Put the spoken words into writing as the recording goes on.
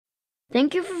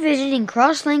Thank you for visiting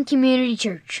Crosslink Community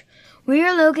Church. We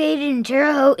are located in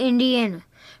Terre Haute, Indiana.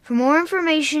 For more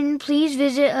information, please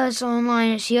visit us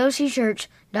online at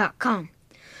cocchurch.com.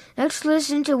 Let's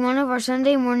listen to one of our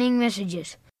Sunday morning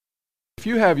messages. If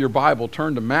you have your Bible,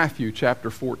 turn to Matthew chapter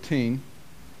 14.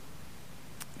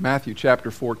 Matthew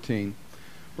chapter 14.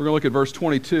 We're going to look at verse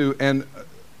 22. And,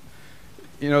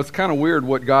 it's kind of weird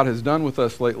what God has done with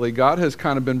us lately. God has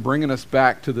kind of been bringing us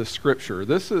back to this scripture.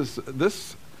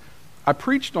 I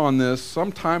preached on this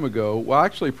some time ago. Well, I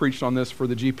actually preached on this for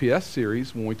the GPS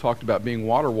series when we talked about being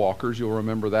water walkers. You'll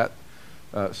remember that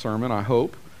sermon, I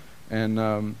hope.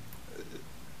 And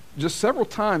just several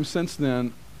times since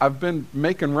then, I've been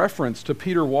making reference to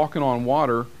Peter walking on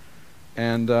water.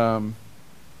 And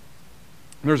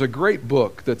there's a great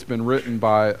book that's been written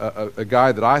by a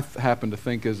guy that I happen to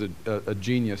think is a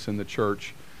genius in the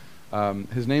church.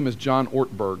 His name is John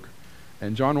Ortberg.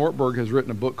 And John Ortberg has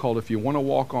written a book called If You Want to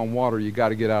Walk on Water, You Got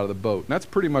to Get Out of the Boat. And that's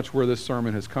pretty much where this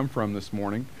sermon has come from this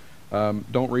morning.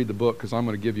 Don't read the book because I'm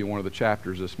going to give you one of the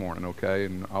chapters this morning, okay?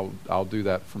 And I'll do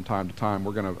that from time to time.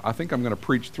 I think I'm going to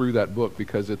preach through that book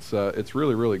because it's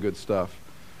really, really good stuff.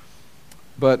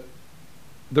 But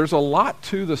there's a lot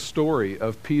to the story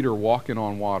of Peter walking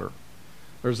on water.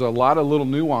 There's a lot of little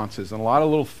nuances and a lot of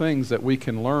little things that we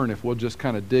can learn if we'll just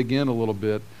kind of dig in a little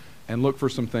bit and look for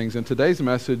some things. And today's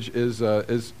message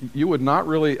is you would not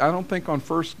really, I don't think on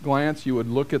first glance you would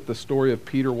look at the story of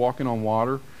Peter walking on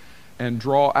water and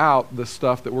draw out the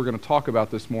stuff that we're going to talk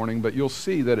about this morning, but you'll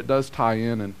see that it does tie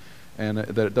in and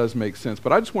that it does make sense.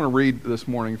 But I just want to read this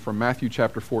morning from Matthew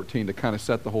chapter 14 to kind of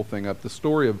set the whole thing up, the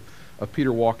story of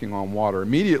Peter walking on water.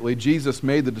 Immediately, Jesus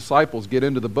made the disciples get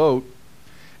into the boat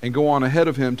and go on ahead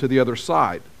of him to the other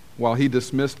side while he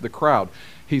dismissed the crowd.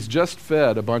 He's just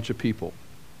fed a bunch of people.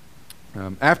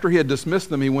 After he had dismissed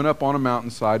them, he went up on a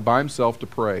mountainside by himself to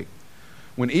pray.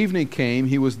 When evening came,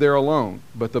 he was there alone,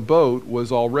 but the boat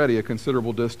was already a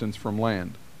considerable distance from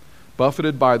land,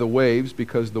 buffeted by the waves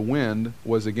because the wind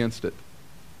was against it.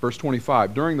 Verse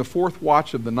 25, during the fourth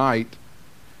watch of the night,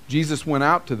 Jesus went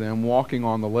out to them walking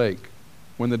on the lake.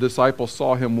 When the disciples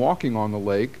saw him walking on the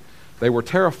lake, they were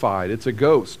terrified. "It's a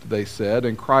ghost," they said,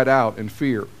 and cried out in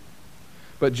fear.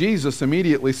 But Jesus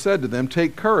immediately said to them,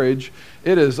 "Take courage,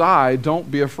 it is I,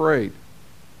 don't be afraid."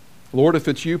 "Lord, if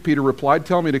it's you," Peter replied,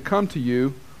 "tell me to come to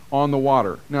you on the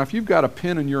water." Now, if you've got a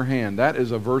pen in your hand, that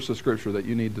is a verse of Scripture that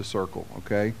you need to circle,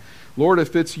 okay? "Lord,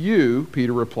 if it's you,"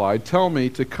 Peter replied, "tell me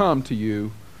to come to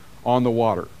you on the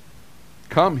water."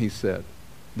 "Come," he said.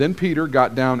 Then Peter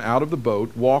got down out of the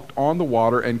boat, walked on the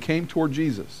water, and came toward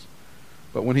Jesus.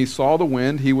 But when he saw the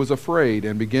wind, he was afraid,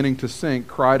 and beginning to sink,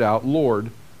 cried out, "Lord,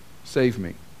 save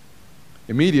me."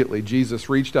 Immediately Jesus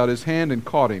reached out his hand and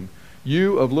caught him.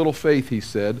 "You of little faith," he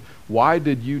said, "why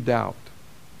did you doubt?"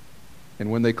 And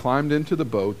when they climbed into the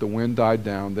boat, the wind died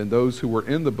down. Then those who were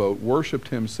in the boat worshipped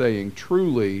him, saying,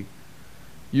 "Truly,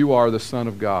 you are the Son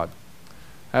of God."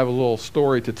 I have a little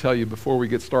story to tell you before we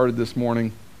get started this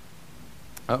morning.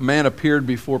 A man appeared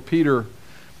before Peter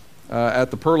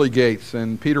at the pearly gates,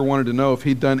 and Peter wanted to know if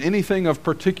he'd done anything of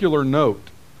particular note.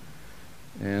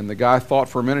 And the guy thought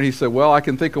for a minute. He said, "Well, I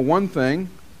can think of one thing.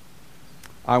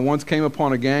 I once came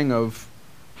upon a gang of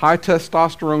high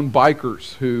testosterone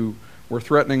bikers who were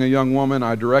threatening a young woman.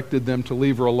 I directed them to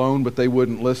leave her alone, but they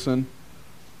wouldn't listen.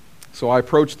 So I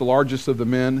approached the largest of the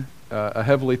men, a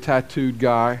heavily tattooed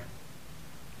guy,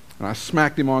 and I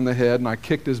smacked him on the head, and I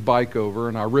kicked his bike over,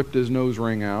 and I ripped his nose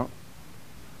ring out,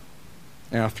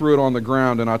 and I threw it on the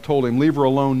ground, and I told him, 'Leave her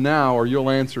alone now, or you'll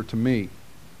answer to me.'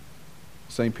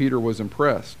 St. Peter was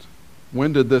impressed.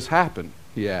 'When did this happen?'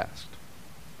 he asked.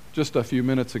 'Just a few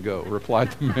minutes ago,'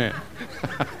 replied the man."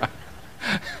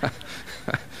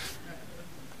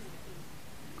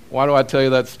 Why do I tell you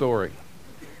that story?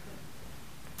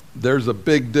 There's a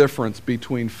big difference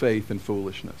between faith and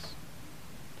foolishness.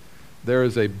 There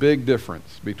is a big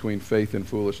difference between faith and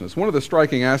foolishness. One of the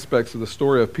striking aspects of the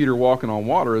story of Peter walking on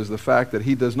water is the fact that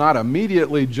he does not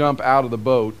immediately jump out of the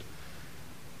boat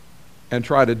and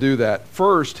try to do that.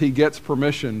 First, he gets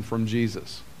permission from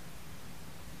Jesus.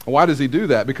 Why does he do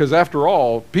that? Because after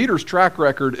all, Peter's track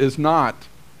record is not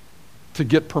to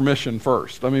get permission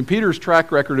first. I mean, Peter's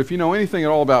track record, if you know anything at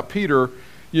all about Peter,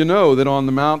 you know that on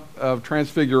the Mount of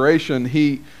Transfiguration,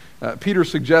 Peter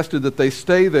suggested that they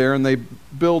stay there and they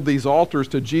build these altars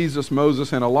to Jesus,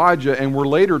 Moses, and Elijah, and we're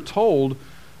later told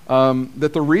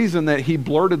that the reason that he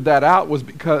blurted that out was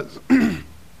because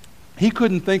he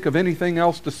couldn't think of anything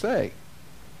else to say.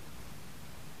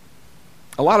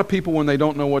 A lot of people, when they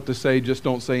don't know what to say, just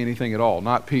don't say anything at all.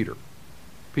 Not Peter.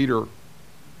 Peter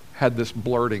had this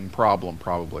blurting problem,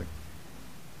 probably.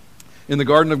 In the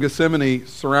Garden of Gethsemane,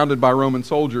 surrounded by Roman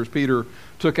soldiers, Peter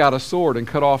took out a sword and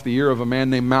cut off the ear of a man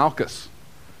named Malchus.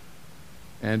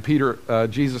 And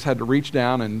Jesus had to reach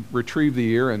down and retrieve the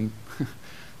ear and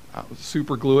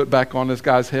super glue it back on this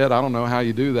guy's head. I don't know how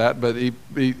you do that, but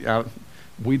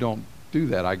we don't do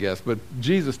that, I guess. But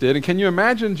Jesus did. And can you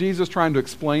imagine Jesus trying to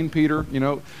explain Peter?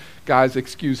 Guys,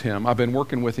 excuse him. I've been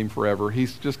working with him forever.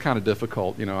 He's just kind of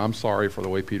difficult. I'm sorry for the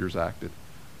way Peter's acted.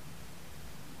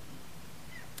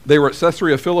 They were at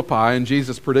Caesarea Philippi, and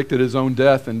Jesus predicted his own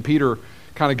death, and Peter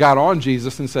kind of got on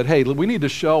Jesus and said, hey, we need to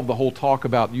shelve the whole talk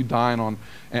about you dying and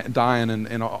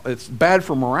it's bad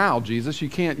for morale, Jesus.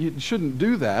 You shouldn't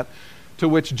do that. To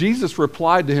which Jesus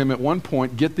replied to him at one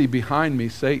point, get thee behind me,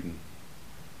 Satan.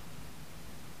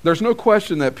 There's no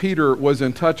question that Peter was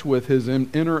in touch with his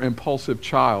inner impulsive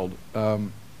child,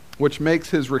 which makes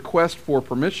his request for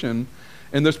permission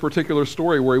in this particular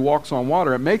story where he walks on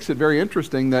water, it makes it very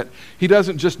interesting that he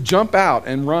doesn't just jump out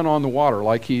and run on the water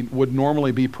like he would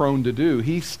normally be prone to do.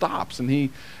 He stops and he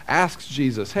asks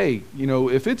Jesus, hey,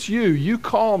 if it's you, you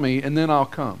call me and then I'll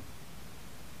come.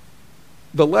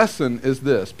 The lesson is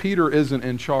this: Peter isn't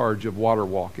in charge of water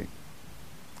walking.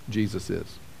 Jesus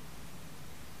is.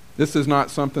 This is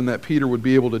not something that Peter would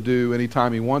be able to do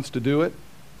anytime he wants to do it.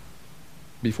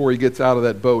 Before he gets out of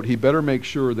that boat, he better make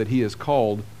sure that he is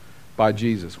called by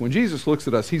Jesus. When Jesus looks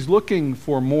at us, he's looking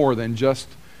for more than just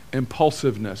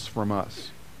impulsiveness from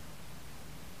us.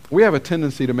 We have a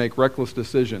tendency to make reckless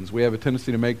decisions. We have a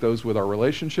tendency to make those with our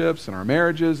relationships and our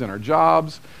marriages and our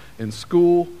jobs, in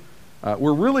school.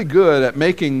 We're really good at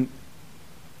making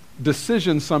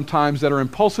decisions sometimes that are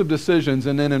impulsive decisions,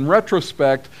 and then in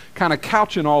retrospect kind of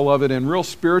couching all of it in real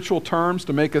spiritual terms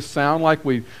to make us sound like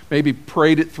we maybe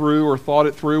prayed it through or thought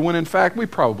it through, when in fact we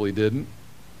probably didn't.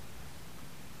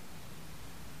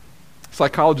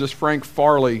 Psychologist Frank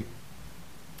Farley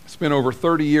spent over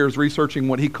 30 years researching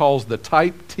what he calls the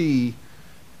type T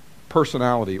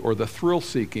personality, or the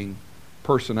thrill-seeking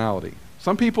personality.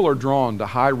 Some people are drawn to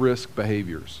high-risk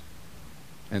behaviors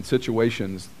and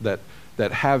situations that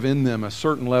have in them a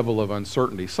certain level of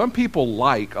uncertainty. Some people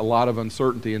like a lot of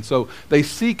uncertainty, and so they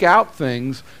seek out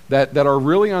things that are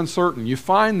really uncertain. You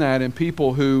find that in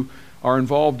people who are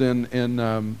involved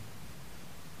in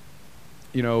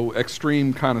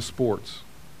extreme kind of sports.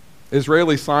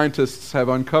 Israeli scientists have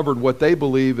uncovered what they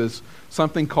believe is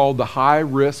something called the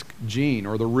high-risk gene,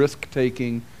 or the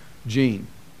risk-taking gene.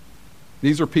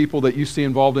 These are people that you see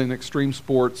involved in extreme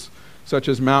sports, such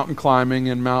as mountain climbing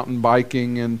and mountain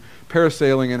biking and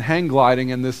parasailing and hang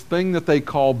gliding, and this thing that they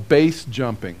call base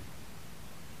jumping.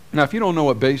 Now, if you don't know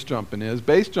what base jumping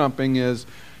is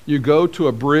you go to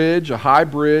a bridge, a high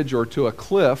bridge, or to a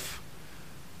cliff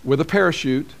with a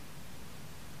parachute,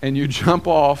 and you jump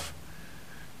off,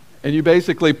 and you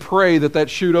basically pray that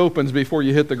chute opens before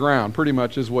you hit the ground, pretty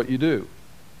much is what you do.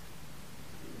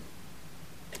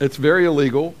 It's very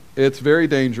illegal, it's very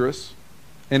dangerous,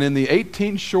 and in the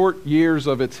 18 short years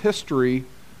of its history,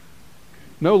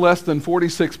 no less than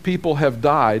 46 people have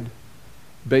died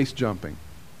base jumping.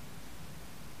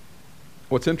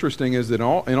 What's interesting is that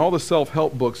in all the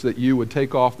self-help books that you would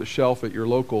take off the shelf at your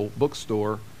local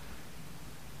bookstore,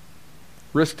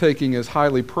 risk-taking is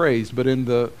highly praised, but in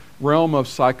the realm of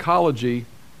psychology,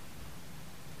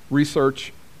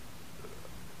 researchers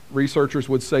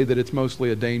would say that it's mostly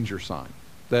a danger sign.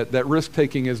 That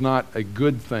risk-taking is not a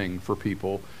good thing for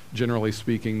people, generally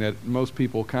speaking, that most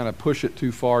people kind of push it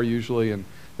too far usually, and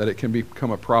that it can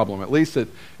become a problem. At least it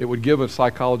would give a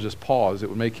psychologist pause. It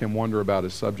would make him wonder about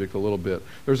his subject a little bit.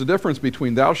 There's a difference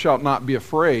between thou shalt not be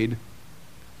afraid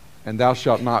and thou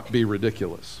shalt not be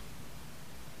ridiculous.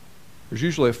 There's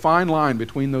usually a fine line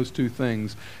between those two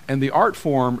things, and the art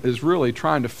form is really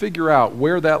trying to figure out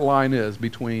where that line is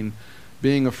between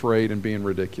being afraid and being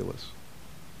ridiculous.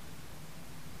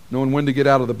 Knowing when to get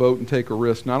out of the boat and take a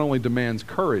risk not only demands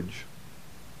courage,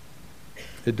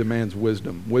 it demands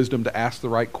wisdom. Wisdom to ask the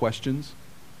right questions,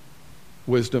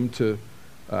 wisdom to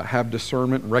have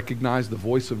discernment, recognize the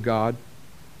voice of God,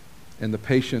 and the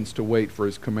patience to wait for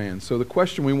His commands. So the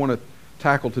question we want to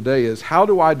tackle today is, how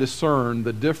do I discern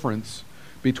the difference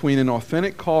between an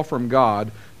authentic call from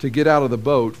God to get out of the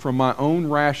boat from my own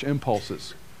rash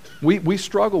impulses? We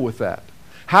struggle with that.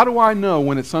 How do I know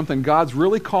when it's something God's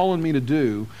really calling me to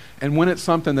do, and when it's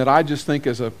something that I just think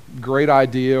is a great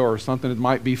idea, or something that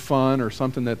might be fun, or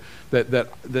something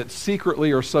that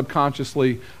secretly or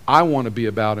subconsciously I want to be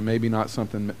about, and maybe not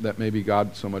something that maybe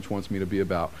God so much wants me to be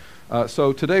about?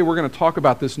 So today we're going to talk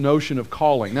about this notion of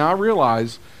calling. Now I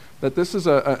realize that this is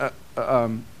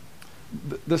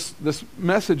this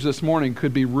message this morning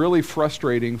could be really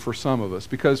frustrating for some of us,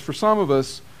 because for some of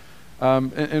us,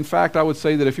 In fact, I would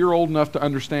say that if you're old enough to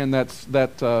understand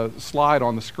that slide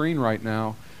on the screen right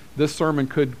now, this sermon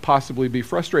could possibly be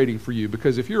frustrating for you,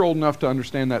 because if you're old enough to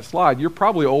understand that slide, you're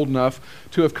probably old enough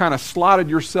to have kind of slotted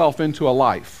yourself into a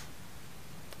life.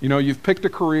 You know, you've picked a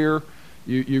career,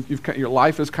 your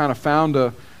life has kind of found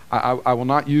I will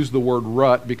not use the word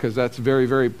rut because that's very,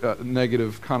 very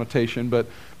negative connotation,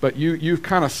 but you've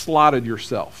kind of slotted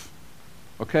yourself,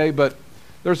 okay? But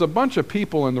there's a bunch of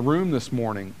people in the room this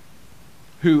morning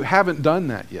who haven't done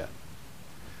that yet.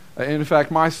 In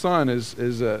fact, my son is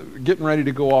getting ready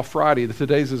to go off Friday.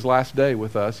 Today's his last day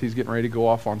with us. He's getting ready to go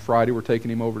off on Friday. We're taking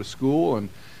him over to school,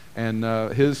 and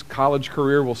his college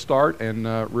career will start,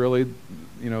 and really,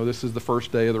 you know, this is the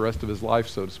first day of the rest of his life,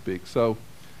 so to speak. So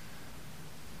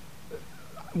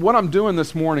what I'm doing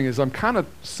this morning is I'm kind of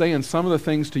saying some of the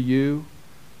things to you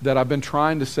that I've been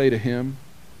trying to say to him.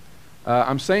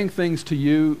 I'm saying things to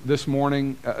you this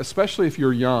morning, especially if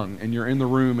you're young and you're in the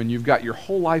room and you've got your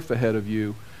whole life ahead of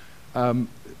you.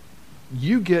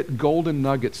 You get golden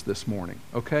nuggets this morning,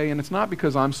 okay? And it's not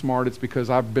because I'm smart, it's because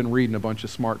I've been reading a bunch of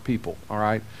smart people, all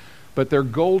right? But they're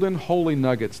golden, holy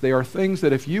nuggets. They are things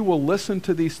that if you will listen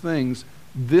to these things,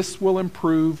 this will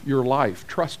improve your life.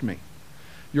 Trust me.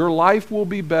 Your life will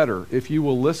be better if you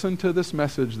will listen to this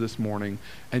message this morning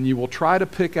and you will try to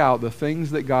pick out the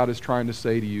things that God is trying to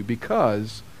say to you,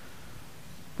 because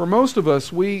for most of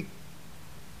us, we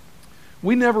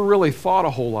never really thought a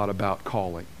whole lot about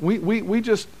calling. We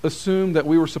just assumed that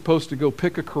we were supposed to go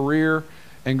pick a career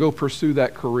and go pursue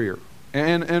that career.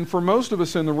 And for most of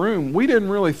us in the room, we didn't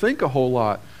really think a whole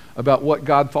lot about what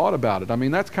God thought about it. I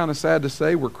mean, that's kind of sad to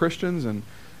say. We're Christians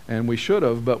and we should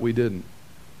have, but we didn't.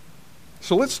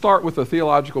 So let's start with a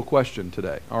theological question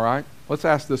today, all right? Let's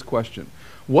ask this question.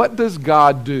 What does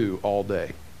God do all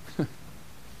day?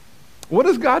 What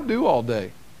does God do all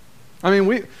day? I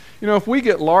mean, if we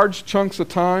get large chunks of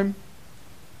time,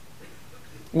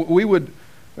 we would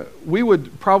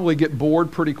probably get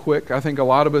bored pretty quick. I think a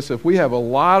lot of us, if we have a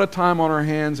lot of time on our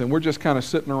hands and we're just kind of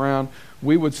sitting around,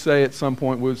 we would say at some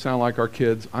point, we would sound like our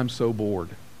kids, I'm so bored.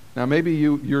 Now, maybe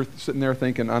you're sitting there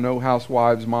thinking, I know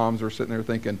housewives, moms are sitting there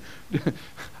thinking,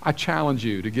 I challenge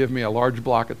you to give me a large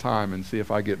block of time and see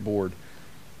if I get bored.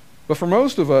 But for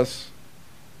most of us,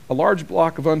 a large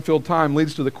block of unfilled time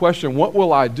leads to the question, what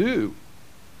will I do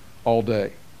all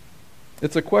day?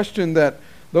 It's a question that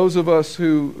those of us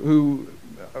who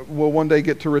will one day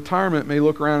get to retirement may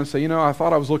look around and say, I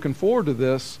thought I was looking forward to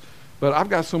this, but I've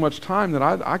got so much time that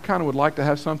I kind of would like to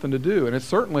have something to do. And it's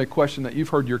certainly a question that you've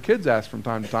heard your kids ask from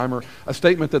time to time, or a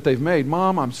statement that they've made,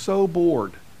 Mom, I'm so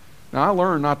bored. Now, I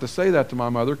learned not to say that to my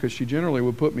mother because she generally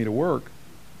would put me to work.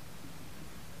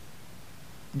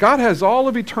 God has all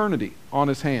of eternity on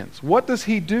his hands. What does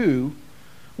he do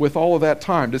with all of that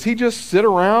time? Does he just sit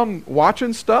around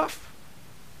watching stuff?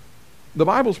 The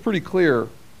Bible's pretty clear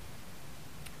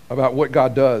about what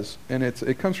God does, and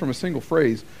it comes from a single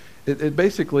phrase. It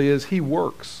basically is, he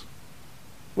works.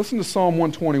 Listen to Psalm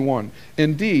 121.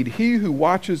 Indeed, he who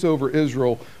watches over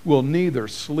Israel will neither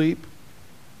slumber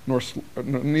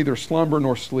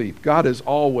nor sleep. God is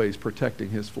always protecting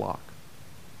his flock.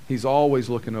 He's always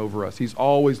looking over us. He's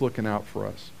always looking out for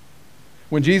us.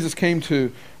 When Jesus came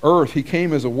to earth, he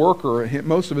came as a worker.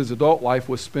 Most of his adult life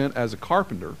was spent as a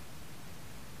carpenter.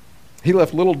 He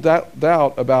left little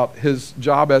doubt about his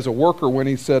job as a worker when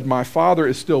he said, my Father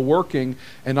is still working,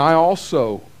 and I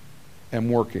also am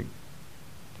working.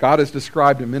 God is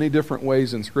described in many different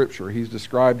ways in Scripture. He's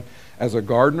described as a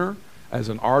gardener, as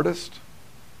an artist,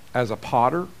 as a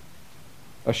potter,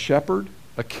 a shepherd,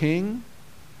 a king,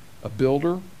 a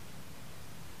builder.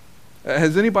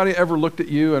 Has anybody ever looked at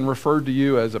you and referred to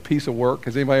you as a piece of work?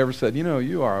 Has anybody ever said,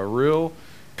 you are a real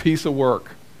piece of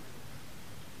work?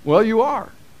 Well, you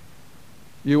are.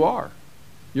 You are.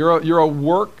 You're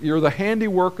the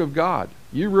handiwork of God.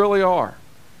 You really are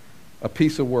a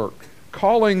piece of work.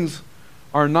 Callings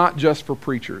are not just for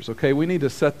preachers, okay? We need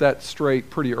to set that straight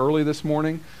pretty early this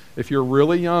morning. If you're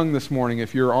really young this morning,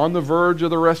 if you're on the verge of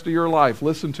the rest of your life,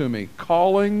 listen to me.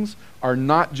 Callings are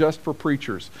not just for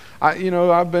preachers.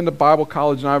 I've been to Bible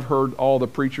college and I've heard all the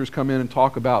preachers come in and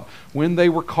talk about when they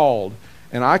were called.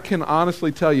 And I can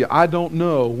honestly tell you, I don't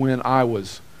know when I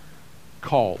was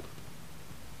called.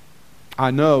 I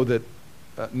know that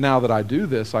now that I do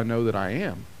this, I know that I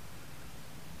am.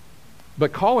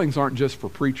 But callings aren't just for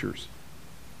preachers.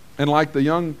 And like the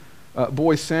young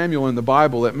boy Samuel in the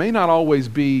Bible, it may not always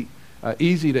be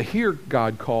easy to hear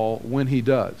God call when he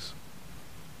does.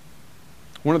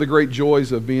 One of the great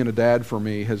joys of being a dad for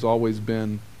me has always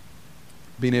been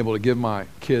being able to give my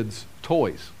kids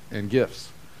toys and gifts.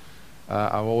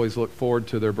 I've always looked forward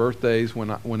to their birthdays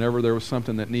whenever there was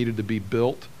something that needed to be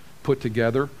built, put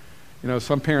together. You know,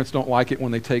 some parents don't like it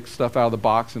when they take stuff out of the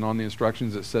box and on the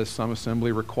instructions it says some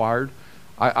assembly required.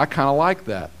 I kind of like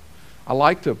that. I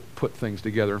like to put things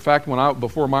together. In fact,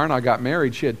 before Myra and I got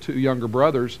married, she had 2 younger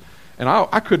brothers, and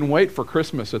I couldn't wait for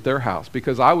Christmas at their house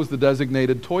because I was the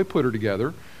designated toy putter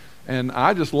together, and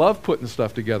I just love putting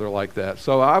stuff together like that.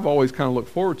 So I've always kind of looked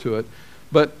forward to it.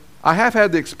 But I have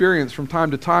had the experience from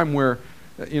time to time where,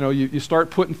 you know, you start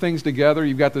putting things together.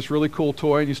 You've got this really cool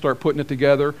toy, and you start putting it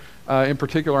together. In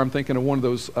particular, I'm thinking of one of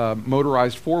those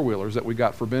motorized four-wheelers that we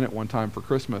got for Bennett one time for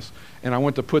Christmas. And I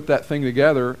went to put that thing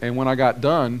together, and when I got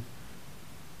done,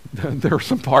 there were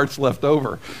some parts left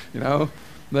over. You know,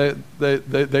 they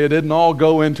didn't all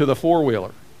go into the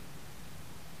four-wheeler.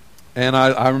 And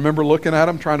I remember looking at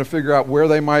them, trying to figure out where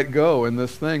they might go in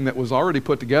this thing that was already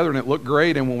put together, and it looked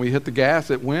great. And when we hit the gas,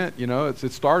 it went. You know, it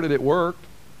started, it worked.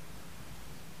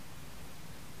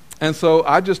 And so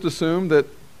I just assumed that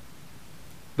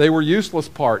they were useless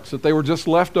parts, that they were just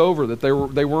left over, that they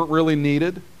weren't really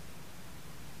needed.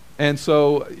 And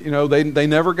so, you know, they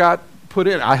never got put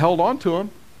in. I held on to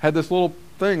them, had this little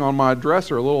thing on my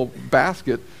dresser, a little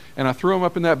basket, and I threw them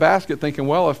up in that basket thinking,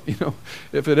 well,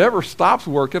 if it ever stops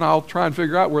working, I'll try and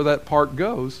figure out where that part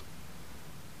goes.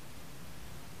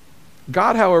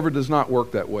 God, however, does not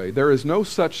work that way. There is no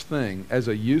such thing as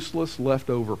a useless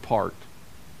leftover part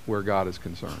where God is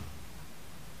concerned.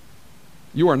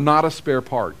 You are not a spare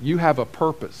part. You have a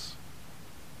purpose.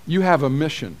 You have a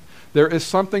mission. There is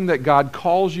something that God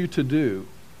calls you to do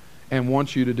and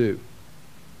wants you to do.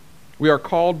 We are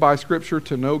called by Scripture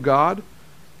to know God,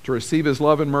 to receive His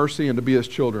love and mercy, and to be His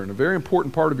children. A very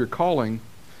important part of your calling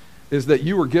is that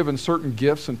you were given certain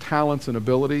gifts and talents and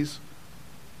abilities.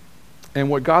 And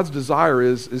what God's desire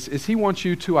is He wants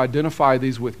you to identify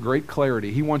these with great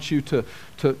clarity. He wants you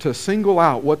to single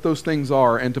out what those things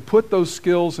are and to put those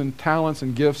skills and talents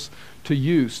and gifts to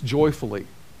use joyfully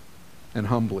and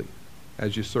humbly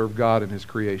as you serve God and His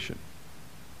creation.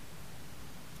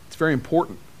 It's very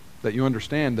important that you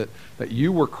understand that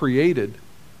you were created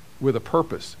with a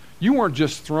purpose. You weren't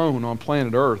just thrown on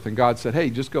planet Earth and God said, hey,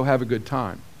 just go have a good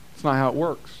time. It's not how it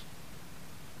works.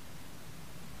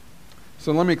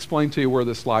 So let me explain to you where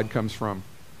this slide comes from.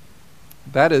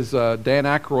 That is Dan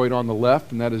Aykroyd on the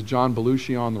left, and that is John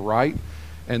Belushi on the right.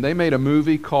 And they made a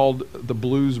movie called The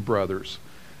Blues Brothers.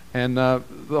 And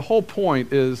the whole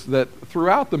point is that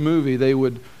throughout the movie, they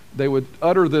would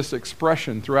utter this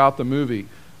expression throughout the movie,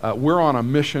 we're on a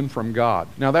mission from God.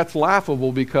 Now that's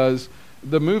laughable because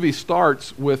the movie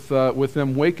starts with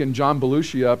them waking John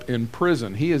Belushi up in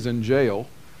prison. He is in jail.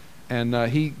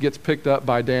 And he gets picked up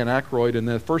by Dan Aykroyd, and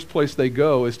the first place they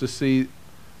go is to see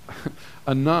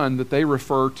a nun that they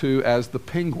refer to as the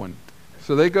Penguin.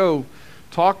 So they go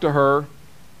talk to her,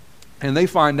 and they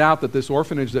find out that this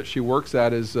orphanage that she works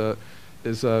at is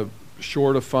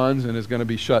short of funds and is going to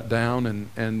be shut down,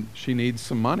 and she needs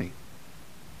some money.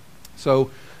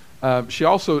 So she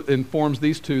also informs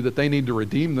these two that they need to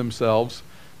redeem themselves,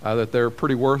 that they're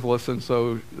pretty worthless, and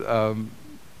so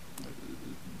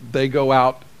they go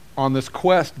out on this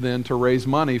quest then to raise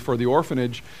money for the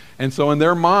orphanage. And so in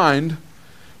their mind,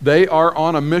 they are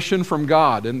on a mission from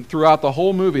God. And throughout the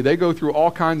whole movie, they go through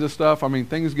all kinds of stuff. I mean,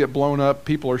 things get blown up.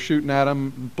 People are shooting at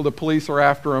them. The police are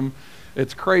after them.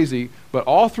 It's crazy. But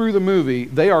all through the movie,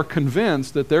 they are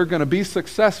convinced that they're going to be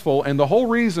successful. And the whole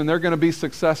reason they're going to be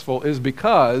successful is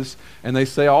because, and they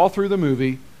say all through the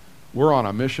movie, we're on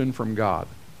a mission from God.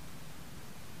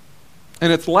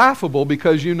 And it's laughable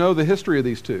because you know the history of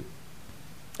these two.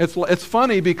 It's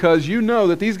funny because you know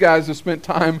that these guys have spent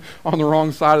time on the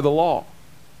wrong side of the law.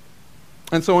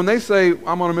 And so when they say,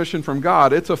 I'm on a mission from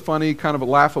God, it's a funny, kind of a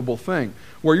laughable thing.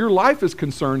 Where your life is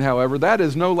concerned, however, that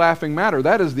is no laughing matter.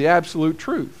 That is the absolute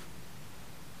truth.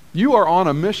 You are on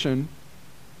a mission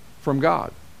from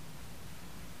God.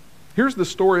 Here's the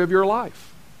story of your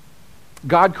life.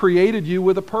 God created you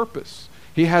with a purpose.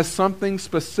 He has something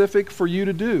specific for you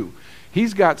to do.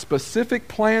 He's got specific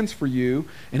plans for you,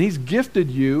 and He's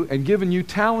gifted you and given you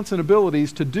talents and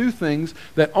abilities to do things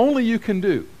that only you can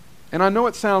do. And I know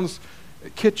it sounds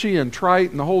kitschy and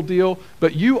trite and the whole deal,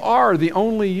 but you are the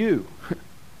only you.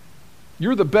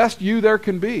 You're the best you there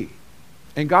can be.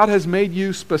 And God has made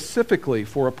you specifically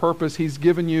for a purpose. He's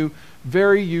given you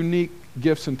very unique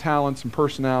gifts and talents and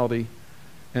personality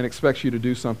and expects you to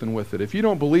do something with it. If you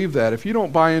don't believe that, if you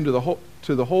don't buy into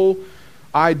the whole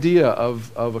idea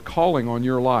of a calling on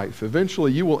your life,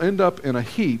 eventually you will end up in a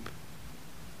heap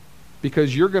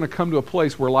because you're going to come to a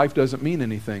place where life doesn't mean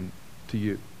anything to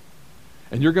you.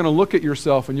 And you're going to look at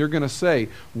yourself and you're going to say,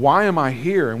 why am I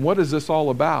here and what is this all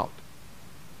about?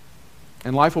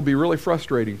 And life will be really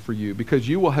frustrating for you because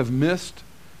you will have missed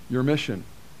your mission.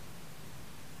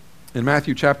 In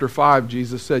Matthew chapter 5,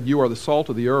 Jesus said, "You are the salt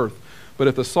of the earth. But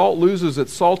if the salt loses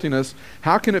its saltiness,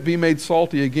 how can it be made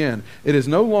salty again? It is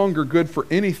no longer good for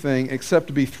anything except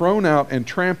to be thrown out and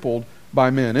trampled by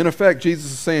men." In effect,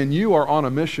 Jesus is saying you are on a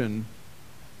mission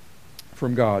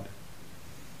from God.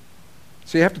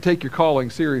 So you have to take your calling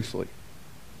seriously.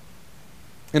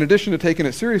 In addition to taking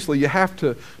it seriously, you have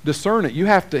to discern it. You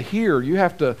have to hear. You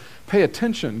have to pay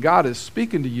attention. God is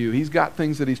speaking to you. He's got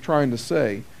things that He's trying to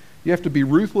say. You have to be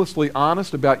ruthlessly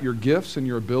honest about your gifts and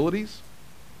your abilities.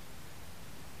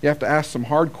 You have to ask some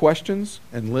hard questions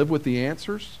and live with the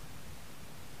answers.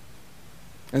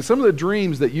 And some of the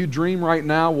dreams that you dream right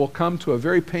now will come to a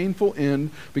very painful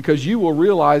end because you will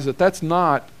realize that that's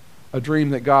not a dream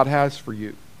that God has for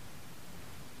you.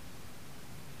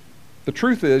 The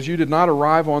truth is, you did not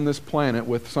arrive on this planet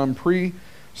with some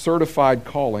pre-certified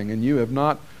calling, and you have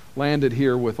not landed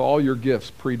here with all your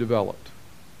gifts pre-developed.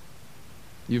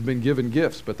 You've been given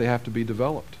gifts, but they have to be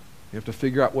developed. You have to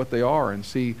figure out what they are and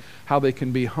see how they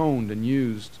can be honed and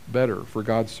used better for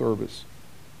God's service.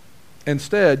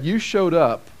 Instead, you showed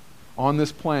up on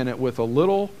this planet with a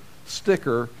little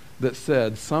sticker that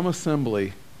said, "Some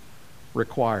assembly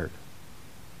required."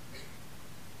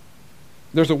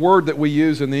 There's a word that we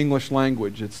use in the English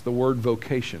language. It's the word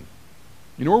vocation.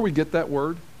 You know where we get that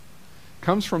word? It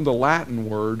comes from the Latin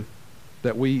word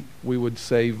that we would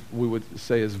say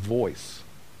is voice.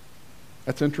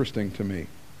 That's interesting to me.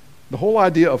 The whole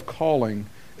idea of calling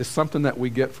is something that we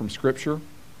get from Scripture.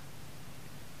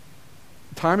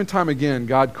 Time and time again,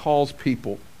 God calls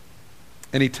people,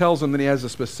 and He tells them that He has a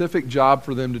specific job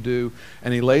for them to do,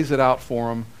 and He lays it out for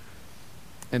them.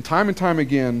 And time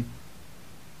again,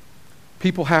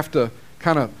 people have to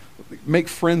kind of make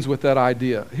friends with that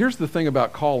idea. Here's the thing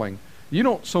about calling. You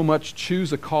don't so much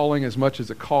choose a calling as much as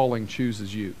a calling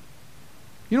chooses you.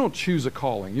 You don't choose a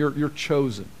calling. You're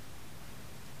chosen.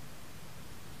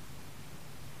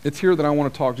 It's here that I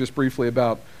want to talk just briefly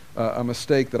about a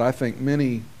mistake that I think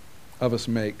many of us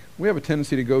make. We have a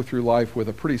tendency to go through life with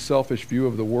a pretty selfish view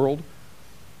of the world.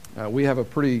 We have a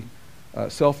pretty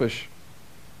selfish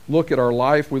look at our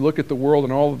life. We look at the world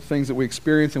and all the things that we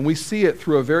experience, and we see it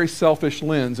through a very selfish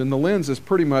lens. And the lens is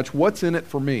pretty much, what's in it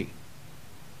for me?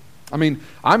 I mean,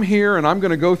 I'm here and I'm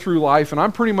going to go through life, and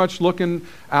I'm pretty much looking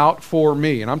out for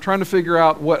me. And I'm trying to figure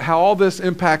out how all this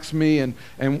impacts me and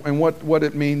what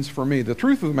it means for me. The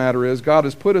truth of the matter is, God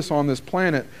has put us on this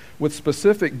planet with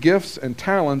specific gifts and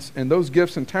talents, and those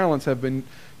gifts and talents have been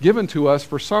given to us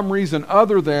for some reason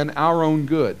other than our own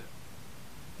good.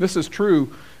 This is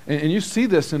true, and you see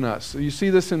this in us. You see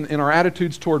this in our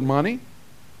attitudes toward money.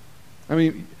 I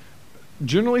mean,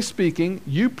 generally speaking,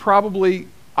 you probably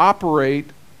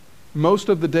operate most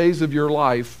of the days of your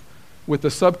life with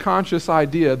the subconscious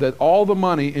idea that all the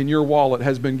money in your wallet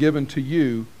has been given to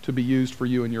you to be used for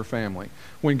you and your family,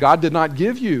 when God did not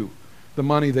give you the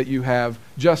money that you have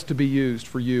just to be used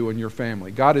for you and your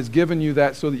family. God has given you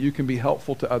that so that you can be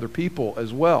helpful to other people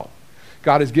as well.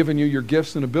 God has given you your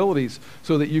gifts and abilities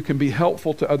so that you can be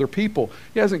helpful to other people.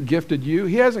 He hasn't gifted you.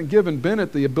 He hasn't given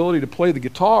Bennett the ability to play the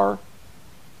guitar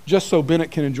just so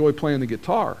Bennett can enjoy playing the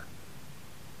guitar.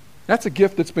 That's a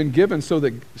gift that's been given so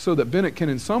that Bennett can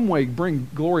in some way bring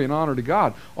glory and honor to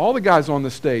God. All the guys on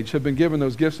the stage have been given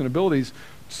those gifts and abilities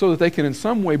so that they can in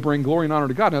some way bring glory and honor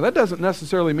to God. Now, that doesn't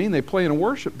necessarily mean they play in a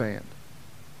worship band.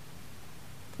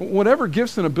 Whatever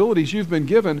gifts and abilities you've been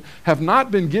given have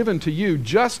not been given to you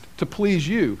just to please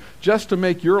you, just to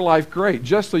make your life great,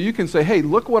 just so you can say, "Hey,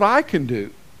 look what I can do."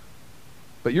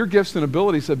 But your gifts and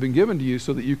abilities have been given to you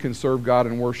so that you can serve God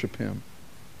and worship Him.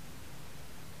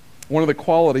 One of the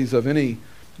qualities of any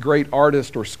great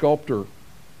artist or sculptor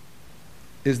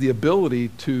is the ability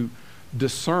to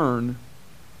discern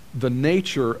the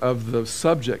nature of the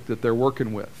subject that they're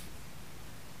working with.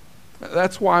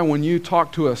 That's why when you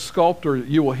talk to a sculptor,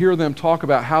 you will hear them talk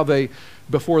about how they,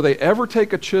 before they ever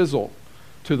take a chisel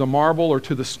to the marble or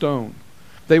to the stone,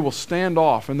 they will stand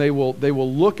off and they will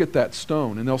look at that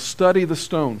stone, and they'll study the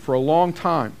stone for a long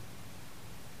time.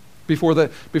 Before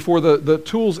the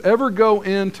tools ever go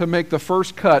in to make the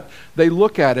first cut, they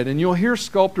look at it. And you'll hear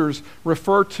sculptors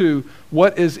refer to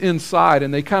what is inside,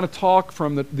 and they kind of talk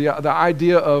from the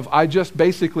idea of, I just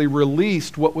basically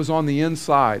released what was on the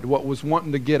inside, what was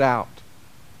wanting to get out.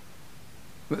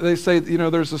 They say,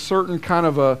 there's a certain kind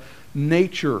of a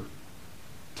nature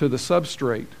to the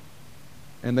substrate,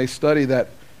 and they study that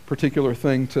particular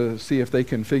thing to see if they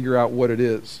can figure out what it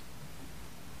is.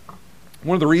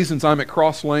 One of the reasons I'm at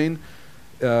Cross Lane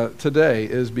today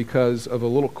is because of a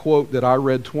little quote that I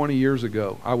read 20 years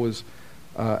ago. I was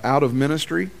out of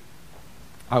ministry,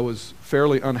 I was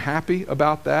fairly unhappy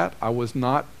about that. I was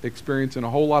not experiencing a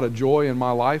whole lot of joy in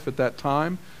my life at that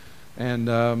time.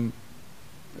 And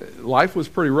life was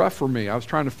pretty rough for me. I was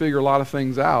trying to figure a lot of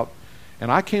things out. And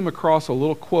I came across a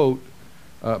little quote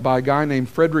by a guy named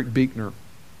Frederick Buechner.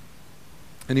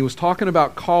 And he was talking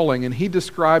about calling, and he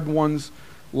described one's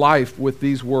life with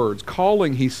these words.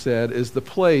 Calling, he said, is the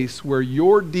place where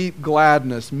your deep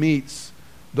gladness meets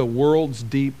the world's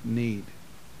deep need.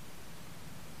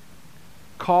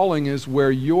 Calling is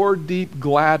where your deep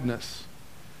gladness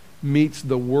meets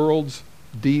the world's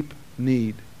deep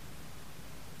need.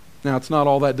 Now, it's not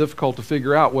all that difficult to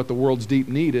figure out what the world's deep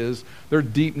need is. There's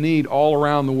deep need all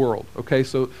around the world. Okay,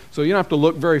 so you don't have to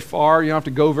look very far. You don't have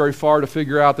to go very far to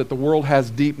figure out that the world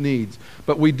has deep needs.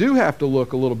 But we do have to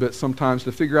look a little bit sometimes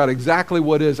to figure out exactly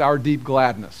what is our deep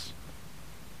gladness.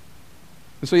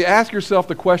 And so you ask yourself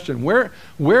the question,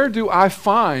 where do I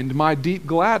find my deep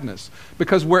gladness?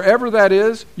 Because wherever that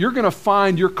is, you're going to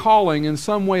find your calling in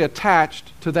some way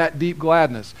attached to that deep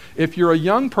gladness. If you're a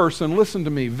young person, listen to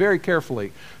me very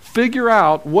carefully. Figure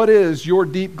out what is your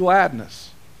deep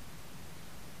gladness.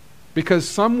 Because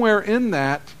somewhere in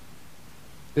that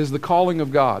is the calling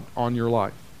of God on your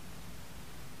life.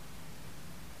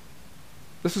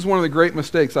 This is one of the great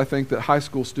mistakes I think that high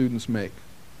school students make.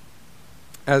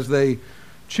 As they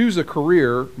choose a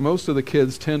career, most of the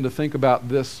kids tend to think about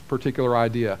this particular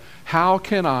idea. How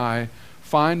can I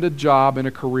find a job and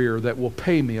a career that will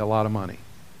pay me a lot of money?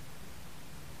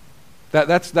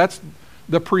 That's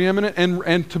the preeminent,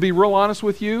 and to be real honest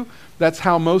with you, that's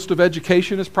how most of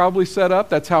education is probably set up.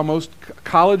 That's how most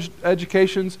college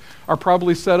educations are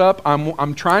probably set up.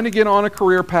 I'm trying to get on a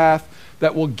career path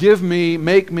that will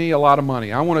make me a lot of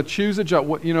money. I want to choose a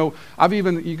job. You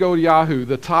go to Yahoo,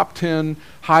 the top 10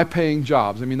 high-paying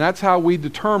jobs. I mean, that's how we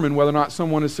determine whether or not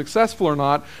someone is successful or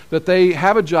not, that they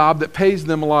have a job that pays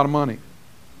them a lot of money.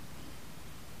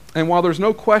 And while there's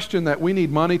no question that we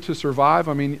need money to survive,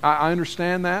 I mean, I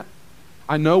understand that.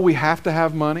 I know we have to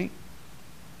have money.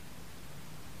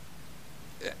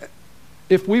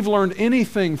 If we've learned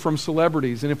anything from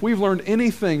celebrities, and if we've learned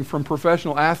anything from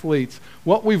professional athletes,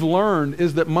 what we've learned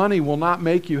is that money will not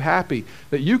make you happy,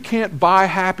 that you can't buy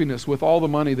happiness with all the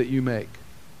money that you make.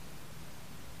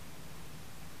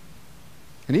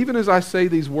 And even as I say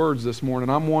these words this morning,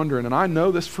 I'm wondering, and I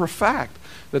know this for a fact,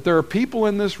 that there are people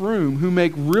in this room who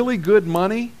make really good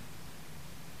money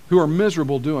who are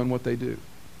miserable doing what they do.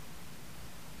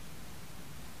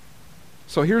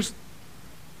 So here's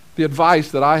the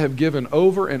advice that I have given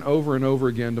over and over and over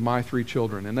again to my 3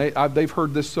 children. And they've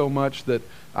heard this so much that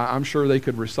I'm sure they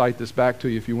could recite this back to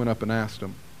you if you went up and asked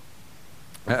them.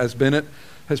 As Bennett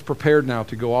has prepared now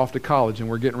to go off to college, and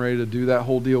we're getting ready to do that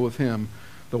whole deal with him,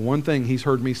 the one thing he's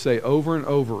heard me say over and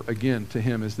over again to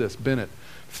him is this: Bennett,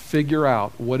 figure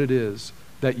out what it is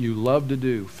that you love to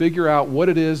do. Figure out what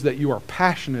it is that you are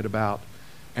passionate about,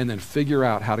 and then figure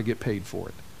out how to get paid for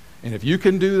it. And if you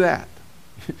can do that,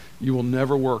 you will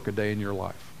never work a day in your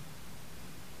life.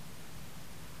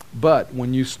 But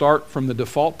when you start from the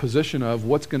default position of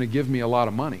what's going to give me a lot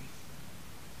of money,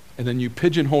 and then you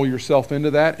pigeonhole yourself into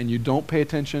that, and you don't pay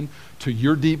attention to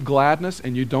your deep gladness,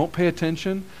 and you don't pay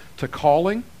attention to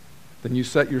calling, then you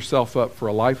set yourself up for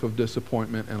a life of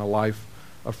disappointment and a life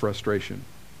of frustration.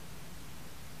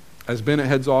 As Bennett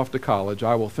heads off to college,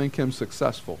 I will think him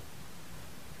successful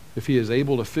if he is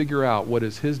able to figure out what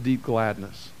is his deep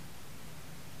gladness.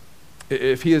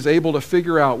 If he is able to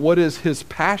figure out what is his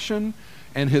passion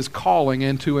and his calling,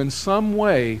 and to in some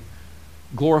way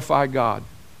glorify God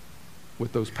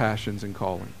with those passions and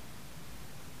calling.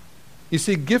 You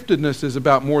see, giftedness is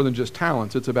about more than just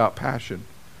talents. It's about passion.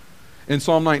 In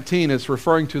Psalm 19, it's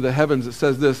referring to the heavens. It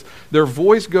says this: their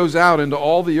voice goes out into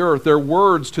all the earth, their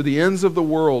words to the ends of the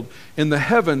world. In the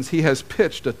heavens he has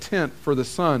pitched a tent for the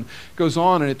sun. It goes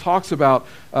on and it talks about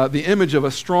the image of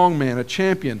a strong man, a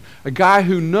champion, a guy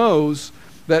who knows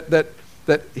that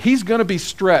he's going to be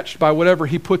stretched by whatever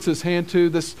he puts his hand to.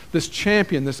 This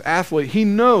champion, this athlete, he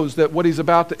knows that what he's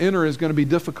about to enter is going to be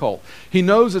difficult. He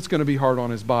knows it's going to be hard on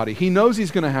his body. He knows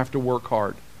he's going to have to work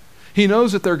hard. He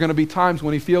knows that there are going to be times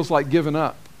when he feels like giving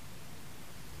up.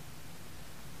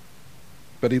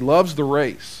 But he loves the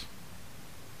race.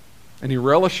 And he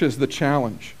relishes the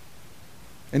challenge.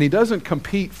 And he doesn't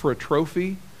compete for a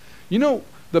trophy. You know,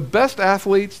 the best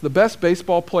athletes, the best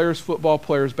baseball players, football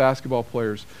players, basketball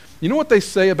players, you know what they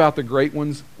say about the great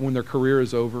ones when their career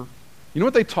is over? You know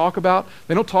what they talk about?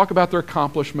 They don't talk about their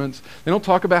accomplishments. They don't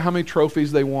talk about how many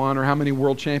trophies they won or how many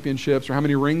world championships or how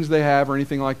many rings they have or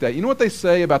anything like that. You know what they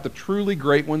say about the truly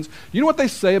great ones? You know what they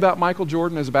say about Michael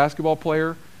Jordan as a basketball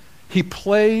player? He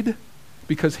played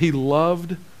because he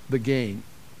loved the game.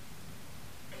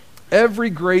 Every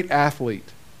great athlete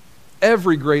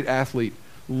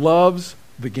loves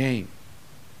the game.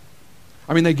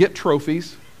 I mean, they get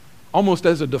trophies almost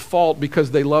as a default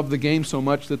because they love the game so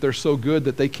much that they're so good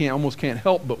that they almost can't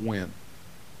help but win.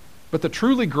 But the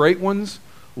truly great ones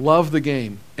love the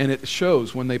game, and it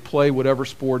shows when they play whatever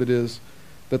sport it is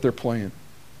that they're playing.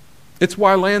 It's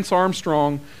why Lance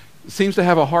Armstrong seems to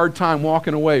have a hard time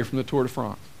walking away from the Tour de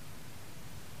France.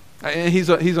 And he's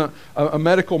a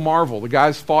medical marvel. The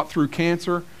guy's fought through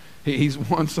cancer. He's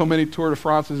won so many Tour de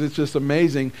France's, it's just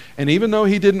amazing. And even though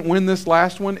he didn't win this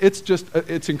last one,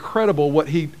 it's incredible what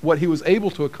he was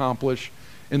able to accomplish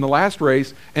in the last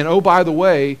race. And oh, by the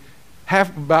way,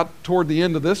 about toward the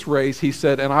end of this race, he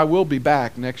said, and I will be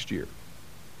back next year.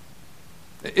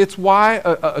 It's why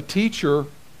a teacher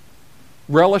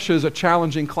relishes a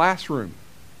challenging classroom.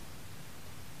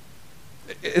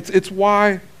 It's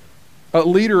why a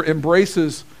leader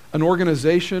embraces an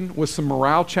organization with some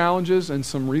morale challenges and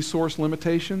some resource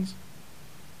limitations.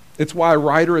 It's why a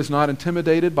writer is not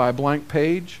intimidated by a blank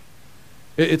page.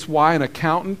 It's why an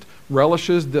accountant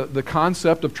relishes the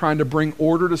concept of trying to bring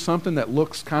order to something that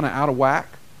looks kind of out of whack.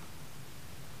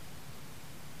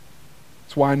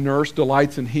 It's why a nurse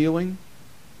delights in healing.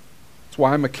 It's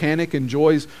why a mechanic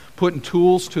enjoys putting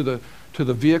tools to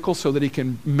the vehicle so that he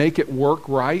can make it work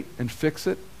right and fix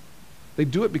it. They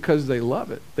do it because they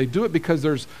love it. They do it because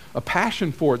there's a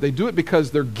passion for it. They do it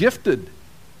because they're gifted.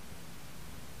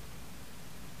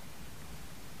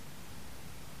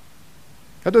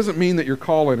 That doesn't mean that your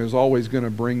calling is always going to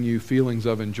bring you feelings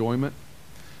of enjoyment.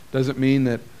 Doesn't mean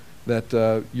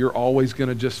that you're always going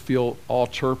to just feel all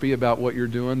chirpy about what you're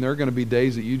doing. There are going to be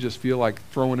days that you just feel like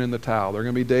throwing in the towel. There are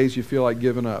going to be days you feel like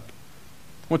giving up.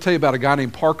 I want to tell you about a guy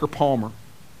named Parker Palmer.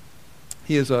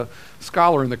 He is a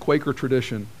scholar in the Quaker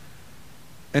tradition.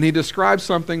 And he describes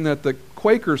something that the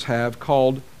Quakers have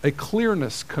called a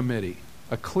clearness committee.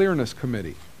 A clearness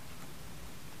committee.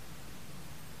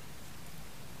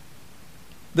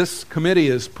 This committee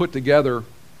is put together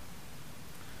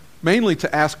mainly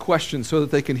to ask questions so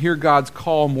that they can hear God's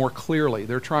call more clearly.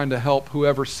 They're trying to help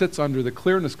whoever sits under the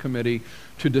clearness committee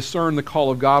to discern the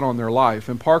call of God on their life.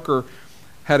 And Parker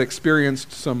had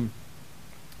experienced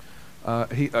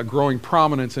a growing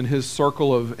prominence in his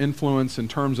circle of influence in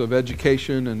terms of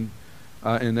education and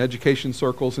in education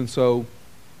circles. And so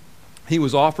he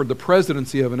was offered the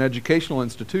presidency of an educational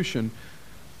institution.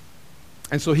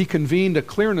 And so he convened a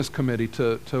clearness committee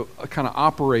to kind of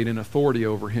operate in authority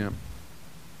over him.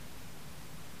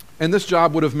 And this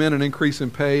job would have meant an increase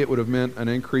in pay. It would have meant an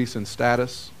increase in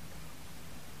status.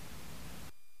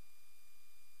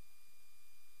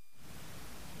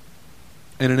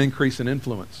 And an increase in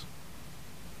influence.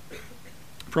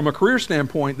 From a career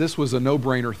standpoint, this was a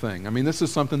no-brainer thing. I mean, this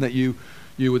is something that you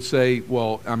would say,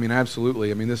 well, I mean, absolutely.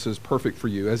 I mean, this is perfect for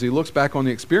you. As he looks back on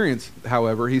the experience,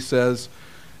 however, he says,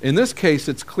 in this case,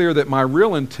 it's clear that my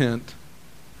real intent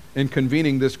in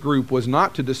convening this group was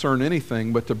not to discern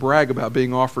anything, but to brag about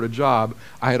being offered a job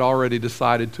I had already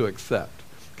decided to accept.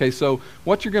 Okay, so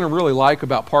what you're going to really like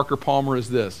about Parker Palmer is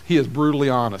this. He is brutally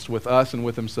honest with us and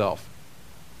with himself.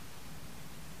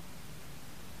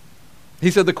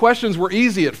 He said the questions were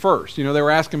easy at first. You know, they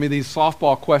were asking me these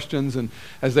softball questions, and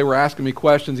as they were asking me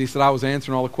questions, he said I was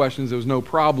answering all the questions. There was no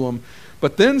problem.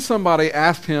 But then somebody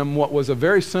asked him what was a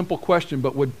very simple question,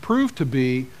 but would prove to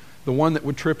be the one that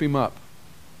would trip him up.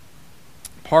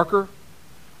 Parker,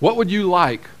 what would you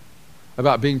like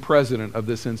about being president of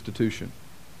this institution?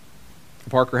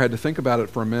 Parker had to think about it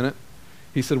for a minute.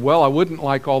 He said, well, I wouldn't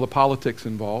like all the politics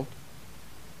involved.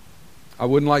 I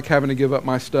wouldn't like having to give up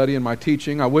my study and my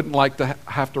teaching. I wouldn't like to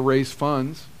have to raise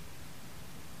funds.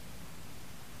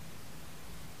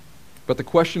 But the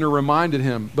questioner reminded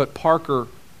him, but Parker,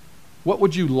 what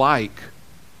would you like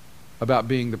about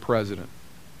being the president?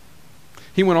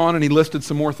 He went on and he listed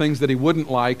some more things that he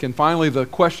wouldn't like, and finally the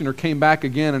questioner came back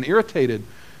again and irritated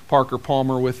Parker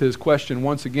Palmer with his question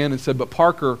once again and said, but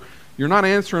Parker, you're not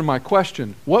answering my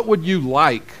question. What would you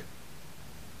like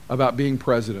about being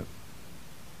president?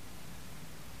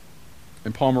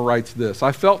 And Palmer writes this,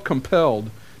 I felt compelled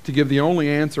to give the only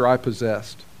answer I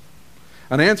possessed.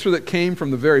 An answer that came from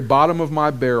the very bottom of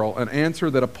my barrel, an answer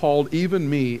that appalled even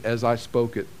me as I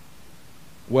spoke it.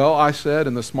 Well, I said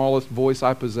in the smallest voice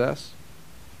I possess,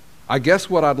 I guess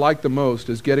what I'd like the most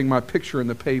is getting my picture in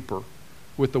the paper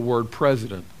with the word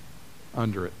president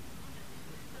under it.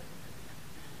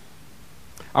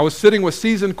 I was sitting with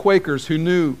seasoned Quakers who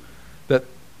knew that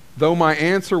though my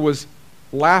answer was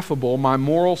laughable, my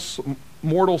mortal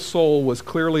soul was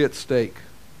clearly at stake.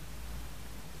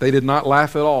 They did not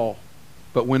laugh at all,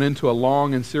 but went into a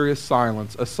long and serious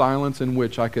silence, a silence in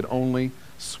which I could only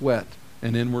sweat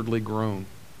and inwardly groan.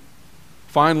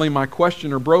 Finally, my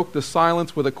questioner broke the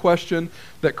silence with a question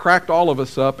that cracked all of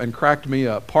us up and cracked me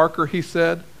up. Parker, he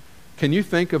said, can you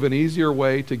think of an easier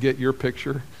way to get your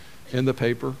picture in the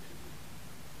paper?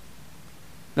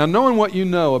 Now, knowing what you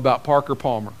know about Parker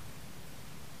Palmer,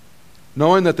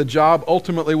 knowing that the job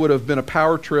ultimately would have been a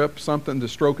power trip, something to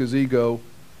stroke his ego,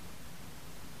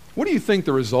 what do you think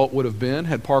the result would have been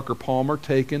had Parker Palmer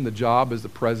taken the job as the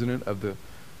president of the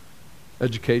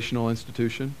educational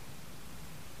institution?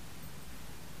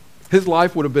 His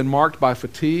life would have been marked by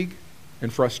fatigue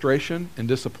and frustration and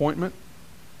disappointment.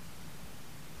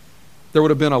 There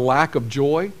would have been a lack of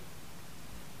joy.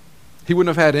 He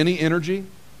wouldn't have had any energy.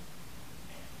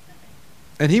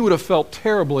 And he would have felt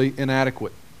terribly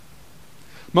inadequate.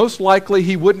 Most likely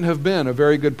he wouldn't have been a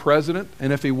very good president,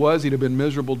 and if he was, he'd have been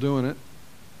miserable doing it.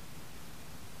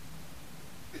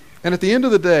 And at the end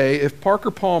of the day, if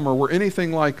Parker Palmer were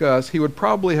anything like us, he would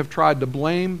probably have tried to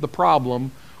blame the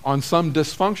problem on some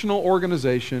dysfunctional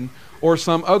organization or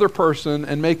some other person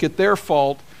and make it their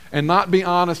fault and not be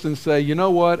honest and say, you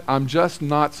know what, I'm just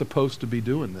not supposed to be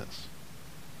doing this.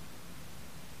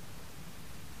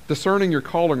 Discerning your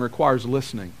calling requires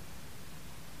listening.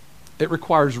 It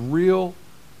requires real,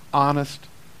 honest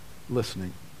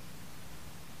listening.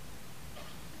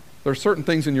 There are certain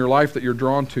things in your life that you're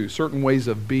drawn to, certain ways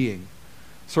of being,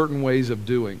 certain ways of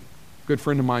doing. A good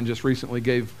friend of mine just recently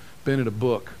gave Bennett a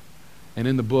book. And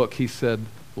in the book, he said,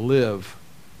 live,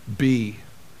 be,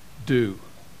 do.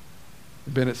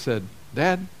 Bennett said,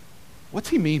 Dad, what's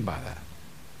he mean by that?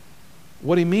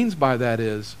 What he means by that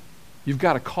is, you've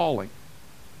got a calling.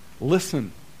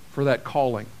 Listen for that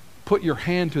calling. Put your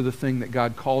hand to the thing that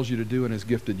God calls you to do and has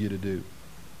gifted you to do.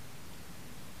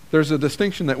 There's a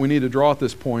distinction that we need to draw at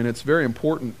this point. It's very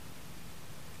important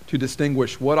to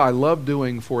distinguish what I love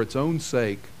doing for its own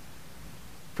sake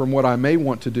from what I may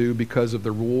want to do because of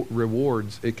the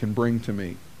rewards it can bring to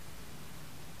me.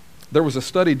 There was a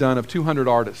study done of 200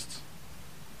 artists,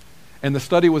 and the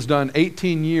study was done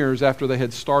 18 years after they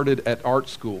had started at art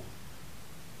school.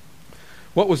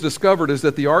 What was discovered is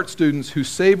that the art students who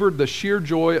savored the sheer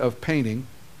joy of painting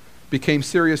became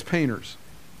serious painters.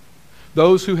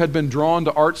 Those who had been drawn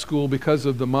to art school because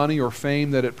of the money or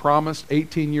fame that it promised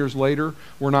 18 years later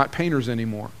were not painters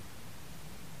anymore.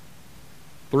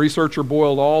 The researcher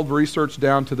boiled all the research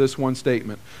down to this one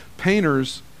statement.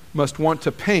 Painters must want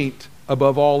to paint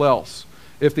above all else.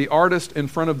 If the artist in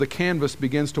front of the canvas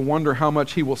begins to wonder how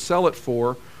much he will sell it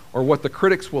for or what the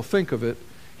critics will think of it,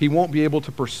 he won't be able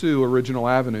to pursue original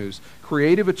avenues.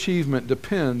 Creative achievement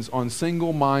depends on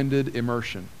single-minded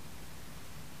immersion.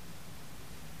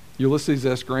 Ulysses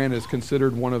S. Grant is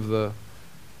considered one of the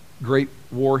great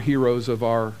war heroes of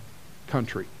our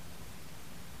country.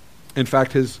 In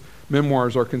fact, his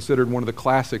memoirs are considered one of the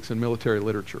classics in military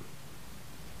literature.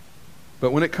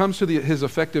 But when it comes to his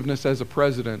effectiveness as a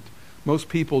president, most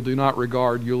people do not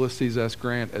regard Ulysses S.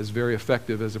 Grant as very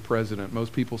effective as a president.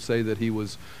 Most people say that he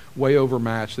was way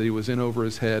overmatched, that he was in over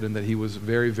his head, and that he was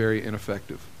very, very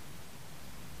ineffective.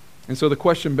 And so the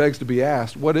question begs to be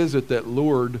asked, what is it that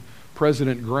lured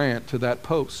President Grant to that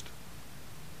post?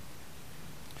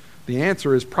 The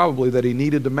answer is probably that he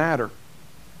needed to matter,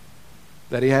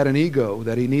 that he had an ego,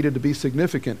 that he needed to be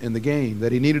significant in the game,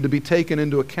 that he needed to be taken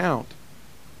into account.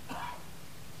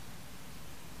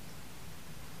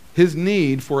 His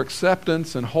need for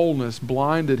acceptance and wholeness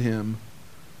blinded him,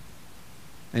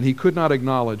 and he could not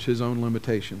acknowledge his own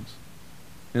limitations.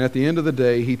 And at the end of the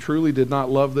day, he truly did not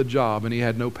love the job, and he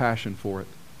had no passion for it.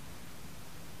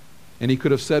 And he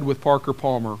could have said with Parker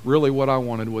Palmer, really what I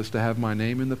wanted was to have my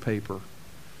name in the paper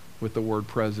with the word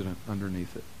president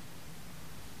underneath it.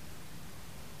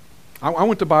 I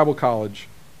went to Bible college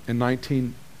in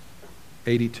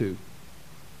 1982.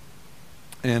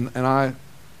 And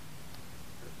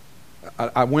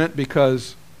I went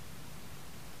because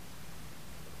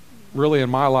really in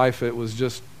my life it was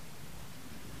just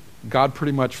God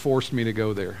pretty much forced me to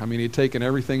go there. I mean, he'd taken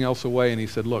everything else away and he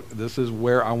said, look, this is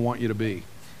where I want you to be.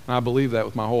 And I believe that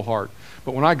with my whole heart.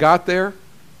 But when I got there,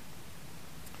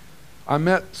 I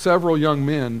met several young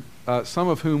men, some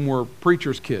of whom were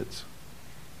preachers' kids.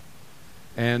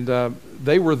 And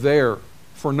they were there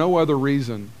for no other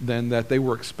reason than that they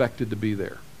were expected to be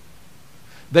there.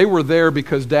 They were there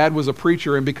because Dad was a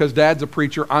preacher, and because Dad's a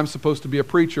preacher, I'm supposed to be a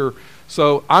preacher.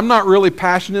 So I'm not really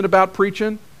passionate about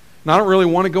preaching, and I don't really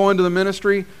want to go into the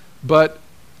ministry, but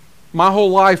my whole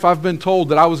life I've been told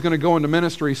that I was going to go into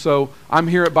ministry, so I'm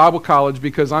here at Bible college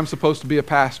because I'm supposed to be a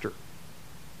pastor.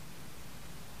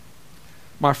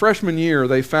 My freshman year,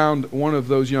 they found one of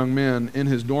those young men in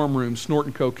his dorm room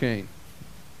snorting cocaine.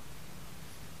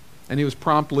 And he was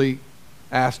promptly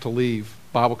asked to leave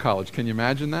Bible college. Can you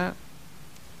imagine that?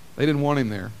 They didn't want him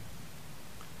there.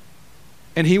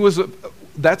 And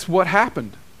that's what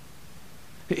happened.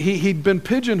 He'd been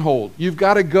pigeonholed. You've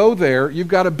got to go there. You've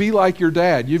got to be like your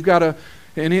dad. You've got to,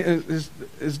 and his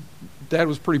dad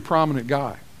was a pretty prominent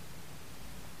guy.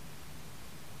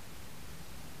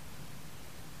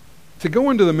 To go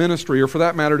into the ministry, or for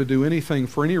that matter to do anything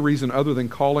for any reason other than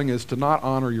calling, is to not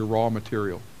honor your raw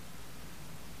material.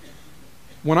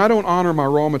 When I don't honor my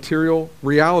raw material,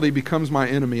 reality becomes my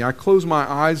enemy. I close my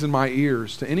eyes and my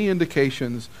ears to any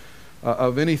indications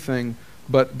of anything,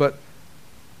 but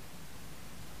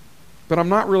I'm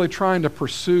not really trying to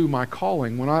pursue my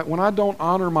calling. When I don't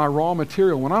honor my raw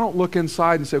material, when I don't look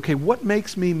inside and say, okay, what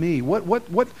makes me me?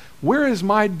 Where is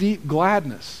my deep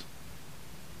gladness?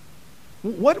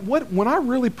 When I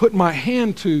really put my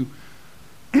hand to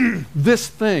this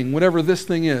thing, whatever this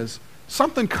thing is,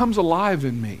 something comes alive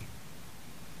in me.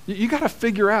 You got to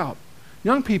figure out,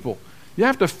 young people, you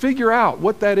have to figure out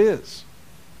what that is.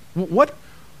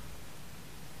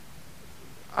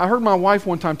 I heard my wife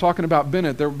one time talking about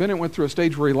Bennett. Bennett went through a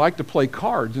stage where he liked to play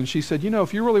cards, and she said,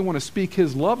 if you really want to speak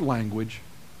his love language,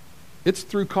 it's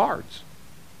through cards.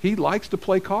 He likes to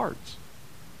play cards.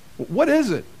 What is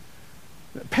it?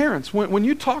 Parents, when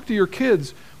you talk to your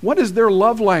kids, what is their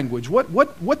love language?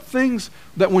 What things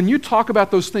that when you talk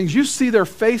about those things, you see their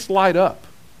face light up?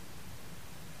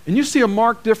 And you see a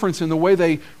marked difference in the way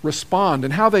they respond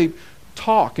and how they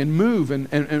talk and move,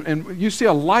 and you see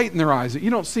a light in their eyes that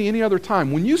you don't see any other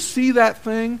time. When you see that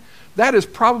thing, that is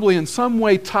probably in some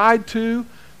way tied to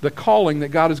the calling that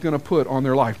God is going to put on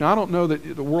their life. Now, I don't know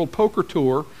that the World Poker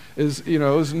Tour is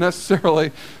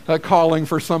necessarily a calling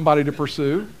for somebody to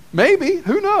pursue. Maybe,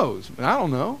 who knows? I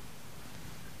don't know.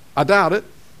 I doubt it.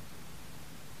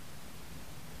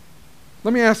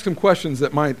 Let me ask some questions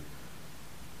that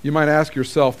you might ask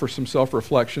yourself for some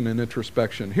self-reflection and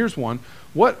introspection. Here's one.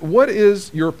 What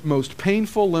is your most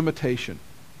painful limitation?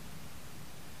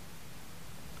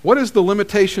 What is the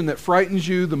limitation that frightens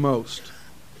you the most?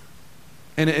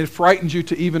 And it frightens you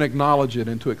to even acknowledge it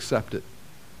and to accept it.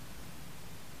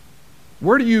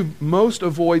 Where do you most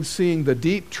avoid seeing the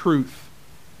deep truth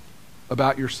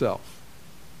about yourself?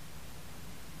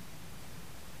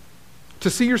 To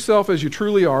see yourself as you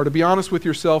truly are, to be honest with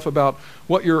yourself about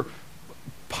what your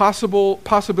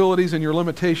possibilities and your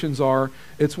limitations are,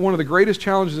 it's one of the greatest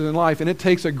challenges in life, and it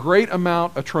takes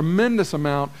a tremendous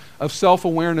amount of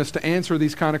self-awareness to answer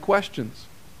these kind of questions.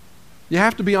 You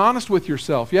have to be honest with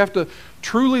yourself. You have to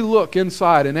truly look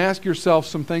inside and ask yourself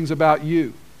some things about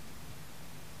you.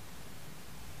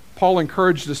 Paul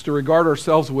encouraged us to regard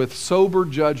ourselves with sober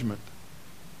judgment.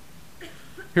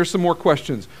 Here's some more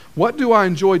questions. What do I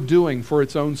enjoy doing for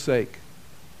its own sake?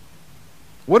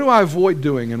 What do I avoid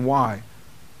doing and why?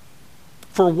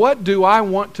 For what do I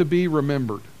want to be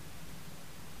remembered?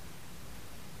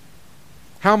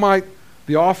 How might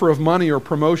the offer of money or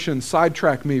promotion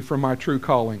sidetrack me from my true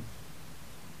calling?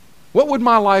 What would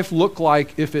my life look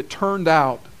like if it turned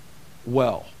out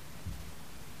well?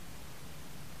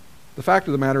 The fact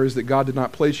of the matter is that God did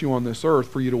not place you on this earth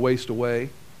for you to waste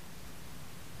away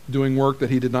doing work that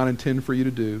He did not intend for you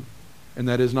to do, and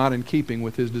that is not in keeping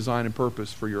with His design and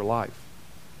purpose for your life.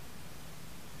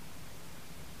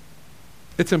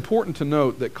 It's important to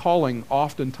note that calling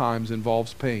oftentimes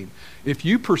involves pain. If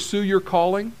you pursue your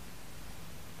calling,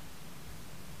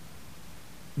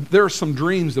 there are some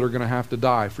dreams that are going to have to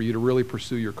die for you to really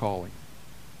pursue your calling.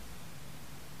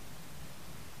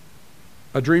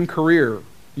 A dream career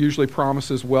usually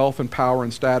promises wealth and power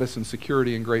and status and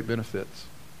security and great benefits.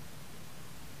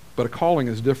 But a calling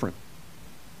is different.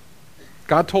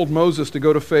 God told Moses to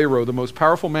go to Pharaoh, the most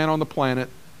powerful man on the planet,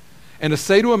 and to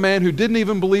say to a man who didn't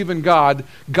even believe in God,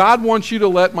 God wants you to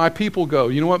let my people go.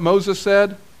 You know what Moses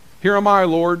said? Here am I,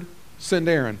 Lord. Send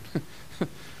Aaron.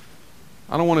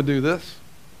 I don't want to do this.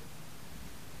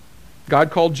 God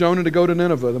called Jonah to go to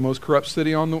Nineveh, the most corrupt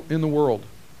city in the world,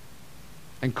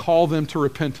 and call them to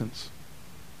repentance.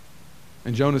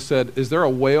 And Jonah said, is there a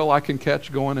whale I can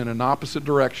catch going in an opposite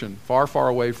direction, far, far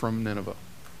away from Nineveh?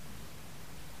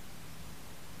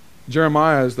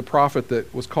 Jeremiah is the prophet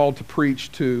that was called to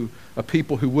preach to a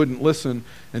people who wouldn't listen.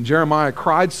 And Jeremiah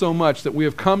cried so much that we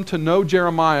have come to know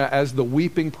Jeremiah as the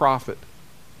weeping prophet.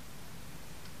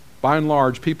 By and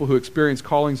large, people who experienced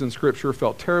callings in Scripture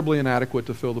felt terribly inadequate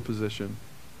to fill the position.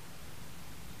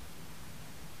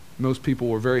 Most people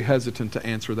were very hesitant to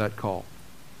answer that call.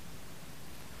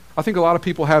 I think a lot of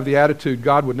people have the attitude,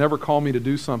 God would never call me to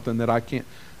do something that I can't,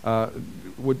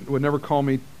 would never call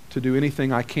me to do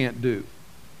anything I can't do.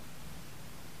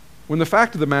 When the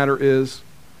fact of the matter is,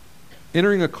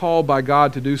 Entering a call by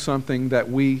God to do something that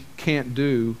we can't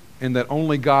do and that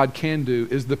only God can do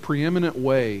is the preeminent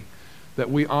way that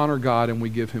we honor God and we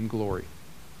give Him glory.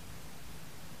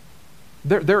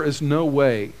 There is no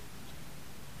way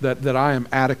that I am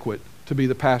adequate to be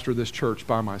the pastor of this church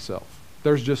by myself.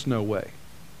 There's just no way.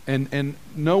 And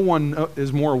no one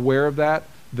is more aware of that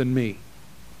than me.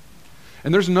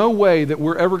 And there's no way that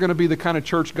we're ever going to be the kind of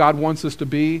church God wants us to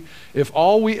be if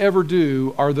all we ever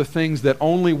do are the things that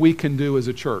only we can do as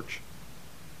a church.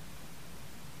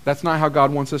 That's not how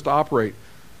God wants us to operate.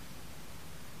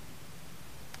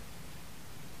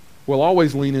 We'll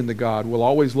always lean into God. We'll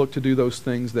always look to do those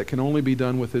things that can only be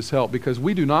done with His help, because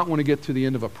we do not want to get to the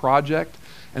end of a project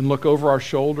and look over our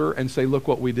shoulder and say, look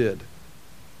what we did.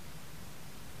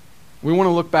 We want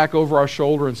to look back over our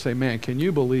shoulder and say, man, can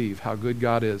you believe how good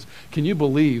God is? Can you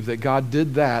believe that God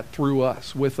did that through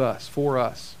us, with us, for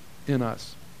us, in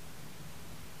us?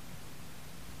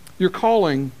 Your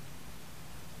calling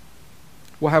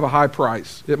will have a high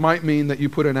price. It might mean that you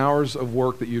put in hours of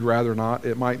work that you'd rather not.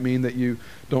 It might mean that you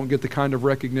don't get the kind of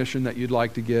recognition that you'd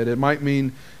like to get. It might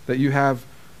mean that you have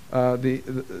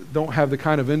don't have the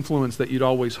kind of influence that you'd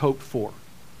always hoped for.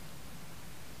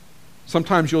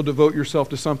 Sometimes you'll devote yourself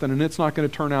to something and it's not going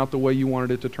to turn out the way you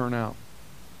wanted it to turn out.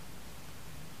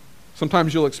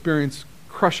 Sometimes you'll experience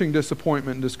crushing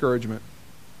disappointment and discouragement.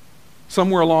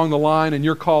 Somewhere along the line in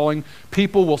your calling,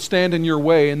 people will stand in your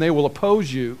way and they will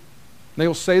oppose you. They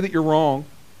will say that you're wrong.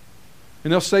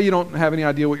 And they'll say you don't have any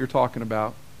idea what you're talking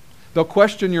about. They'll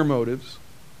question your motives.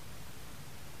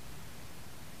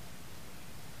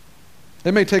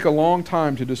 It may take a long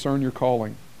time to discern your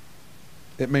calling.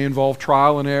 It may involve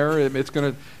trial and error.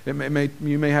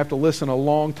 You may have to listen a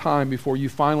long time before you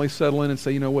finally settle in and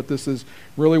say, you know what, this is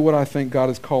really what I think God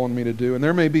is calling me to do. And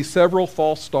there may be several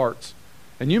false starts.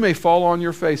 And you may fall on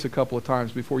your face a couple of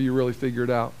times before you really figure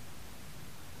it out.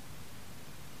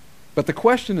 But the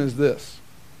question is this.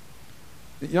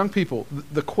 Young people,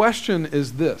 the question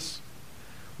is this.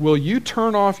 Will you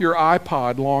turn off your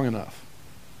iPod long enough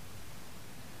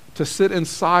to sit in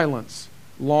silence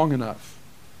long enough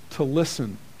to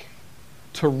listen,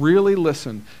 to really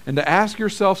listen, and to ask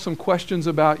yourself some questions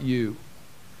about you,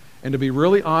 and to be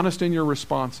really honest in your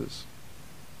responses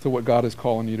to what God is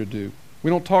calling you to do? We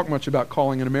don't talk much about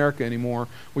calling in America anymore.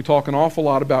 We talk an awful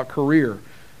lot about career.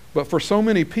 But for so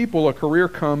many people, a career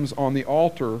comes on the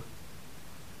altar,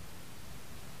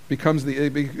 it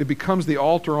becomes the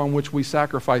altar on which we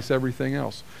sacrifice everything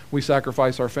else. We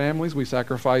sacrifice our families, we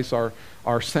sacrifice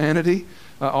our sanity,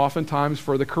 oftentimes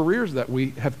for the careers that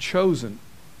we have chosen.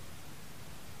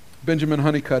 Benjamin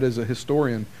Honeycutt is a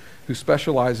historian who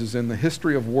specializes in the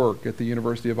history of work at the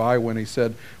University of Iowa, and he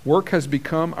said, work has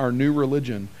become our new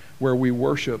religion where we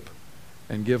worship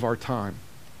and give our time.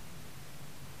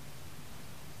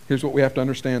 Here's what we have to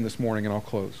understand this morning, and I'll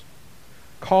close.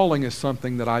 Calling is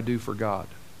something that I do for God.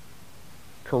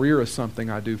 Career is something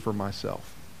I do for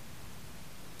myself.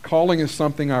 Calling is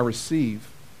something I receive.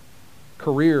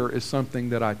 Career is something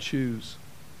that I choose.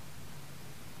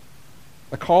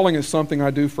 A calling is something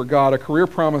I do for God. A career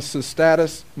promises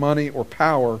status, money, or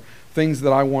power, things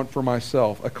that I want for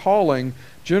myself. A calling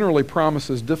generally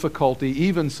promises difficulty,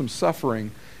 even some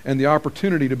suffering, and the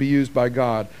opportunity to be used by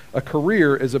God. A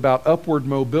career is about upward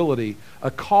mobility.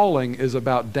 A calling is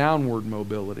about downward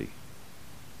mobility.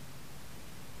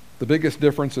 The biggest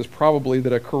difference is probably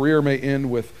that a career may end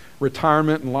with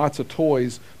retirement and lots of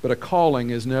toys, but a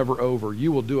calling is never over.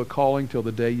 You will do a calling till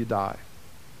the day you die.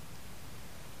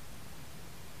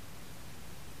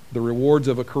 The rewards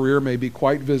of a career may be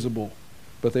quite visible,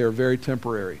 but they are very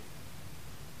temporary.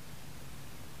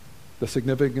 The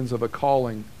significance of a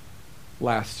calling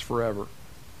lasts forever.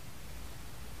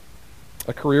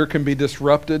 A career can be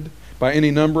disrupted by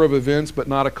any number of events, but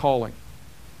not a calling.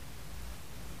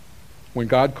 When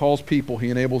God calls people, He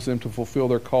enables them to fulfill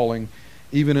their calling,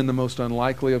 even in the most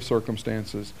unlikely of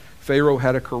circumstances. Pharaoh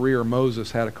had a career.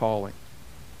 Moses had a calling.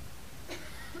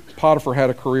 Potiphar had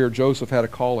a career. Joseph had a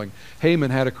calling. Haman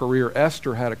had a career.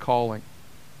 Esther had a calling.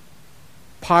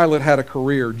 Pilate had a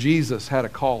career. Jesus had a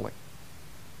calling.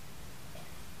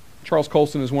 Charles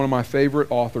Colson is one of my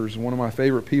favorite authors, one of my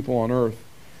favorite people on earth.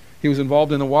 He was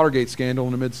involved in the Watergate scandal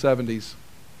in the mid-'70s,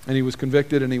 and he was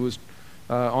convicted, and he was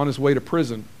on his way to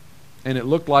prison. And it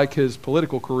looked like his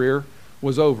political career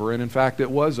was over, and in fact it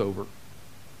was over.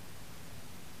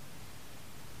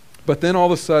 But then all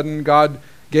of a sudden God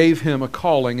gave him a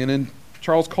calling, and in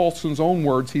Charles Colson's own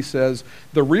words he says,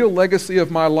 "The real legacy of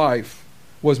my life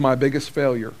was my biggest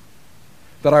failure,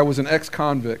 that I was an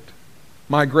ex-convict.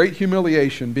 My great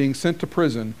humiliation, being sent to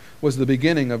prison, was the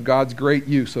beginning of God's great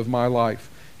use of my life.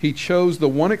 He chose the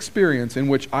one experience in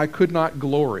which I could not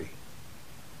glory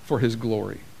for His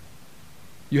glory.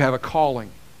 You have a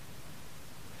calling.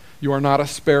 You are not a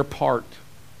spare part.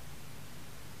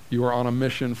 You are on a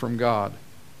mission from God.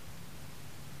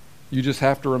 You just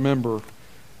have to remember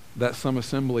that some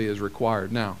assembly is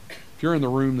required. Now, if you're in the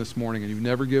room this morning and you've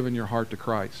never given your heart to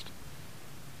Christ,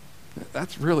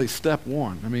 that's really step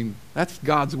one. I mean, that's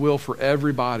God's will for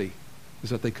everybody, is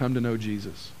that they come to know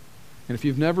Jesus. And if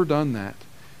you've never done that,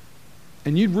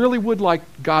 and you really would like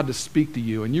God to speak to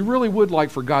you, and you really would like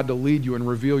for God to lead you and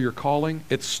reveal your calling,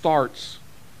 it starts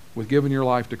with giving your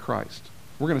life to Christ.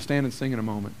 We're going to stand and sing in a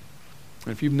moment.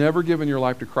 And if you've never given your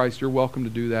life to Christ, you're welcome to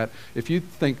do that. If you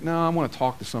think, no, I want to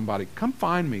talk to somebody, come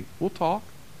find me. We'll talk.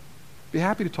 Be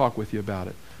happy to talk with you about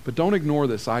it. But don't ignore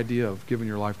this idea of giving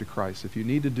your life to Christ. If you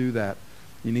need to do that,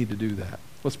 you need to do that.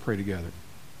 Let's pray together.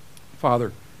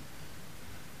 Father,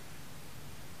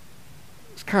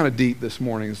 it's kind of deep this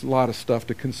morning. There's a lot of stuff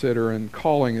to consider, and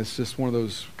calling is just one of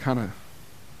those kind of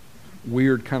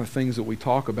weird kind of things that we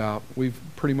talk about. We've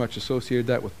pretty much associated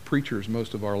that with preachers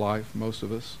most of our life, most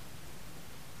of us.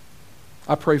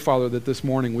 I pray, Father, that this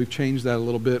morning we've changed that a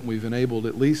little bit, and we've enabled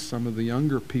at least some of the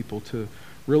younger people to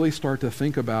really start to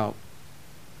think about,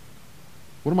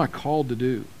 what am I called to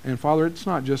do? And Father, it's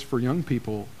not just for young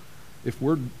people. If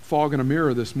we're fogging a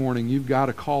mirror this morning, you've got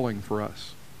a calling for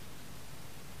us.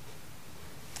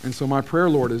 And so my prayer,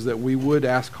 Lord, is that we would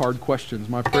ask hard questions.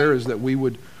 My prayer is that we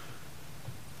would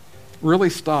really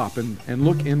stop and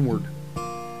look inward.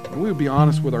 And we would be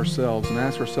honest with ourselves and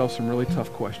ask ourselves some really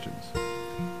tough questions.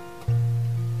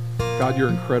 God, you're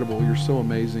incredible. You're so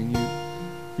amazing.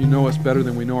 You know us better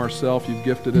than we know ourselves. You've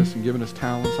gifted us and given us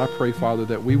talents. I pray, Father,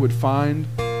 that we would find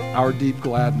our deep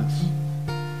gladness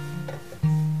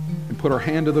and put our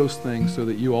hand to those things so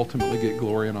that you ultimately get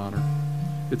glory and honor.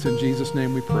 It's in Jesus'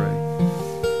 name we pray.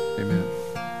 Amen.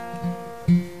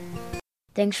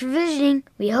 Thanks for visiting.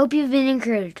 We hope you've been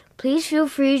encouraged. Please feel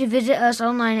free to visit us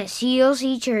online at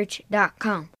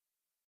clcchurch.com.